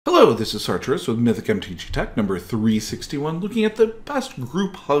Hello, this is Sartorus with Mythic MTG Tech number 361, looking at the best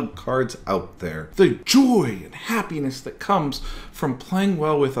group hug cards out there. The joy and happiness that comes from playing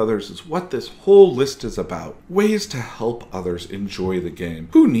well with others is what this whole list is about. Ways to help others enjoy the game.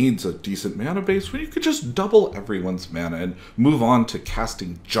 Who needs a decent mana base when you could just double everyone's mana and move on to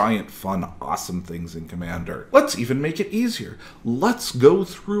casting giant, fun, awesome things in Commander? Let's even make it easier. Let's go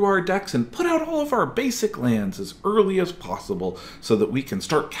through our decks and put out all of our basic lands as early as possible so that we can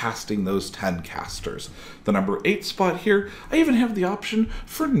start casting those 10 casters. The number 8 spot here, I even have the option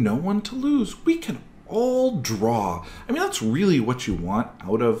for no one to lose. We can all draw. I mean, that's really what you want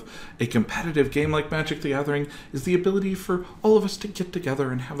out of a competitive game like Magic the Gathering, is the ability for all of us to get together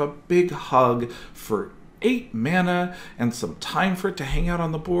and have a big hug for 8 mana and some time for it to hang out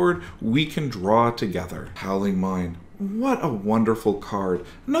on the board. We can draw together. Howling Mine. What a wonderful card.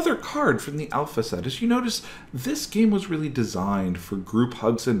 Another card from the Alpha set. As you notice, this game was really designed for group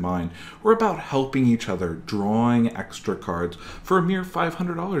hugs in mind. We're about helping each other, drawing extra cards. For a mere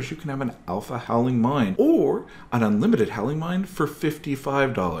 $500, you can have an Alpha Howling Mine or an unlimited Howling Mine for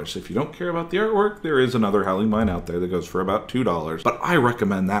 $55. If you don't care about the artwork, there is another Howling Mine out there that goes for about $2. But I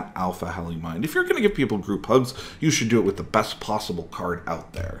recommend that Alpha Howling Mine. If you're going to give people group hugs, you should do it with the best possible card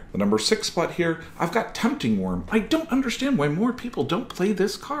out there. The number 6 spot here, I've got Tempting Worm. I don't understand why more people don't play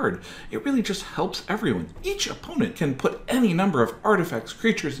this card. It really just helps everyone. Each opponent can put any number of artifacts,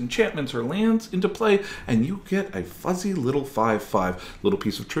 creatures, enchantments, or lands into play, and you get a fuzzy little 5/5. Little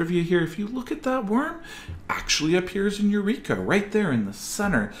piece of trivia here, if you look at that worm, actually appears in Eureka, right there in the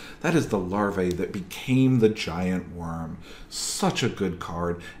center. That is the larvae that became the giant worm. Such a good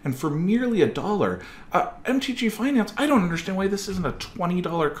card, and for merely $1, MTG Finance, I don't understand why this isn't a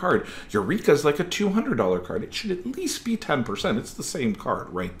 $20 card. Eureka's like a $200 card. It should at least be 10%. It's the same card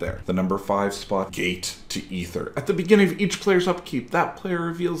right there. The number 5 spot, Gate to Ether. At the beginning of each player's upkeep, that player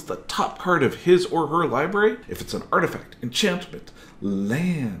reveals the top card of his or her library. If it's an artifact, enchantment,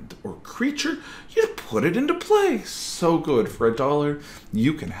 land, or creature, you put it into play. So good. For $1,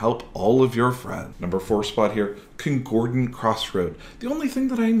 you can help all of your friends. Number 4 spot here, Concordant Crossroad. The only thing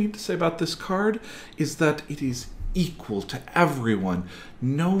that I need to say about this card is that it is equal to everyone.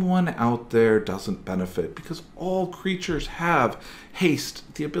 No one out there doesn't benefit because all creatures have haste,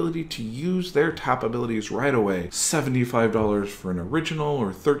 the ability to use their tap abilities right away. $75 for an original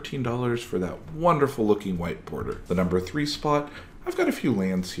or $13 for that wonderful looking white border. The number 3 spot, I've got a few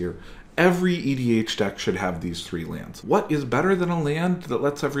lands here. Every EDH deck should have these 3 lands. What is better than a land that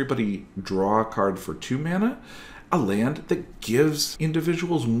lets everybody draw a card for 2 mana? A land that gives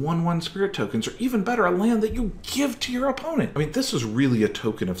individuals 1/1 spirit tokens, or even better, a land that you give to your opponent. I mean, this is really a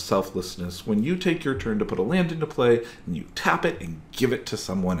token of selflessness when you take your turn to put a land into play and you tap it and give it to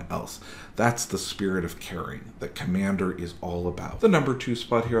someone else. That's the spirit of caring that Commander is all about. The number 2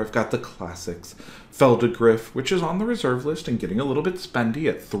 spot here, I've got the classics. Feldegriff, which is on the reserve list and getting a little bit spendy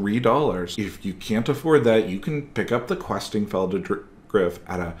at $3. If you can't afford that, you can pick up the questing Feldegriff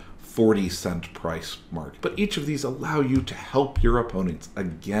at a 40-cent price mark. But each of these allow you to help your opponents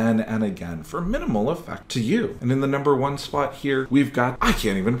again and again for minimal effect to you. And in the number 1 spot here, we've got, I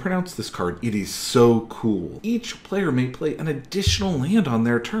can't even pronounce this card. It is so cool. Each player may play an additional land on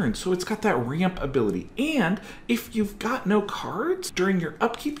their turn, so it's got that ramp ability. And if you've got no cards during your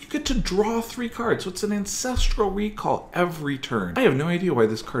upkeep, you get to draw 3 cards. So it's an ancestral recall every turn. I have no idea why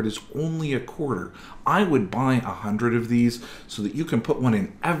this card is only a quarter. I would buy 100 of these so that you can put one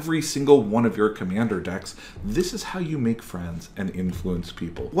in every single one of your Commander decks. This is how you make friends and influence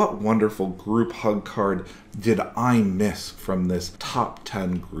people. What wonderful group hug card did I miss from this top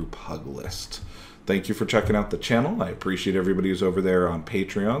 10 group hug list? Thank you for checking out the channel. I appreciate everybody who's over there on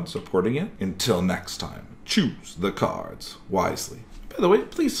Patreon supporting it. Until next time, choose the cards wisely. By the way,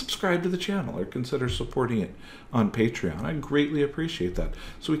 please subscribe to the channel or consider supporting it on Patreon. I greatly appreciate that,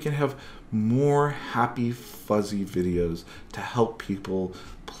 so we can have more happy, fuzzy videos to help people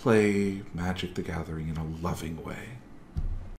play Magic the Gathering in a loving way.